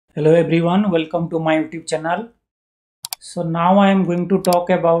Hello everyone, welcome to my YouTube channel. So now I am going to talk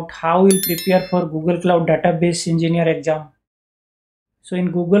about how we'll prepare for Google Cloud Database Engineer exam. So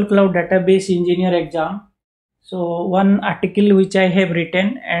in Google Cloud Database Engineer exam, so one article which I have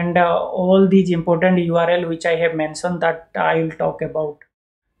written and all these important URL which I have mentioned that I will talk about.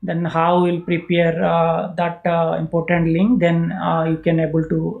 Then how we'll prepare that important link, then you can able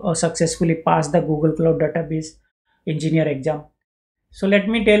to successfully pass the Google Cloud Database Engineer exam. So let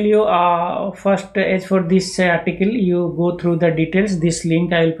me tell you first, as for this article, you go through the details. This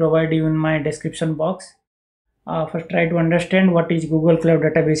link I will provide you in my description box. First try to understand what is Google Cloud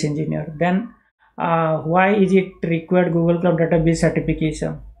Database Engineer. Then why is it required Google Cloud Database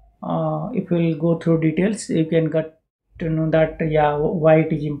certification. If you will go through details, you can get to know that why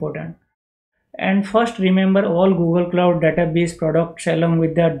it is important. And first remember all Google Cloud Database products along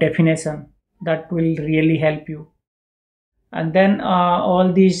with the definition. That will really help you. And then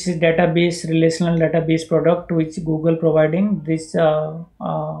all these database relational database product which Google providing this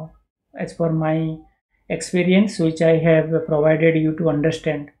as per my experience which I have provided you to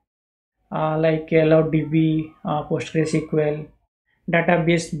understand, like alloydb, postgresql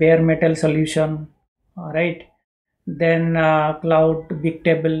database bare metal solution, right? Then cloud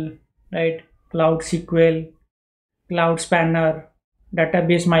bigtable, right? Cloudsql, cloudspanner,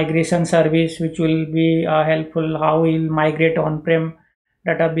 database migration service which will be helpful how we'll migrate on-prem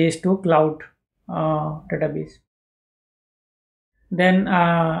database to cloud database. Then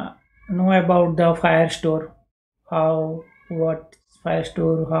know about the firestore, how what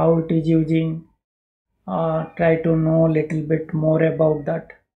firestore, how it is using, try to know a little bit more about that.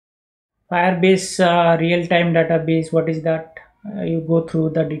 Firebase real-time database, what is that? You go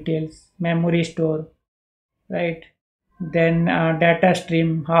through the details. Memory store, right? Then data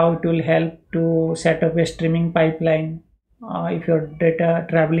stream, how it will help to set up a streaming pipeline. If your data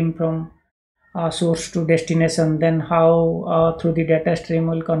traveling from source to destination, then how through the data stream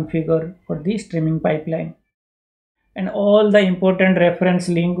will configure for the streaming pipeline. And all the important reference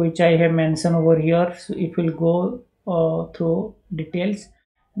link which I have mentioned over here, so if you will go through details,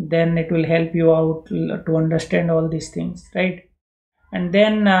 then it will help you out to understand all these things, right? And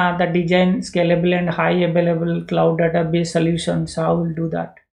then the design scalable and high available cloud database solutions, how will do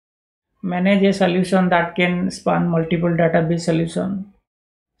that. Manage a solution that can span multiple database solution.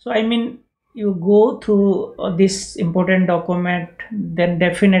 So I mean, you go through this important document, then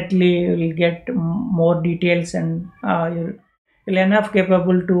definitely you will get more details and you'll enough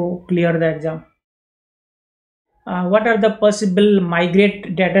capable to clear the exam. What are the possible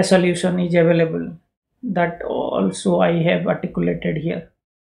migrate data solution is available, that also I have articulated here.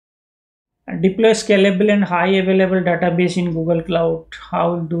 Deploy scalable and high available database in Google Cloud,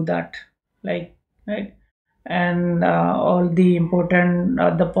 how will do that, like, right? And all the important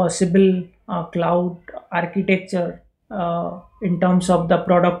the possible cloud architecture in terms of the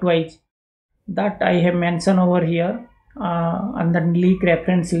product wise, that I have mentioned over here, and the link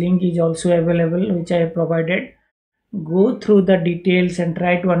reference link is also available which I have provided. Go through the details and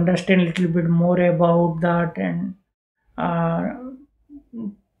try to understand a little bit more about that, and uh,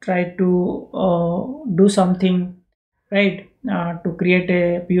 try to do something, right? To create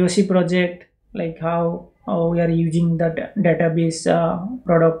a POC project, like how we are using that database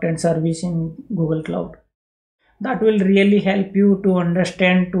product and service in Google Cloud. That will really help you to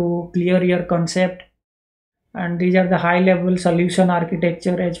understand, to clear your concept. And these are the high level solution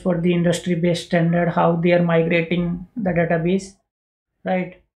architecture as for the industry based standard, how they are migrating the database,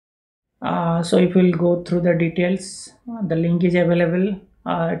 right? So if you'll go through the details, the link is available.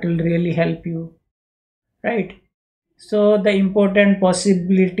 It will really help you, right? So the important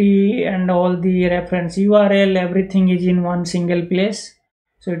possibility and all the reference URL, everything is in one single place,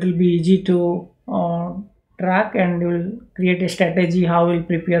 so it will be easy to track, and you will create a strategy how you will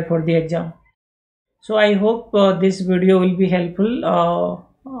prepare for the exam. So I hope this video will be helpful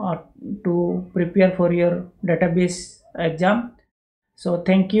to prepare for your database exam. So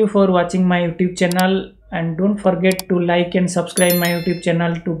thank you for watching my YouTube channel, and don't forget to like and subscribe my YouTube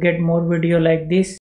channel to get more video like this.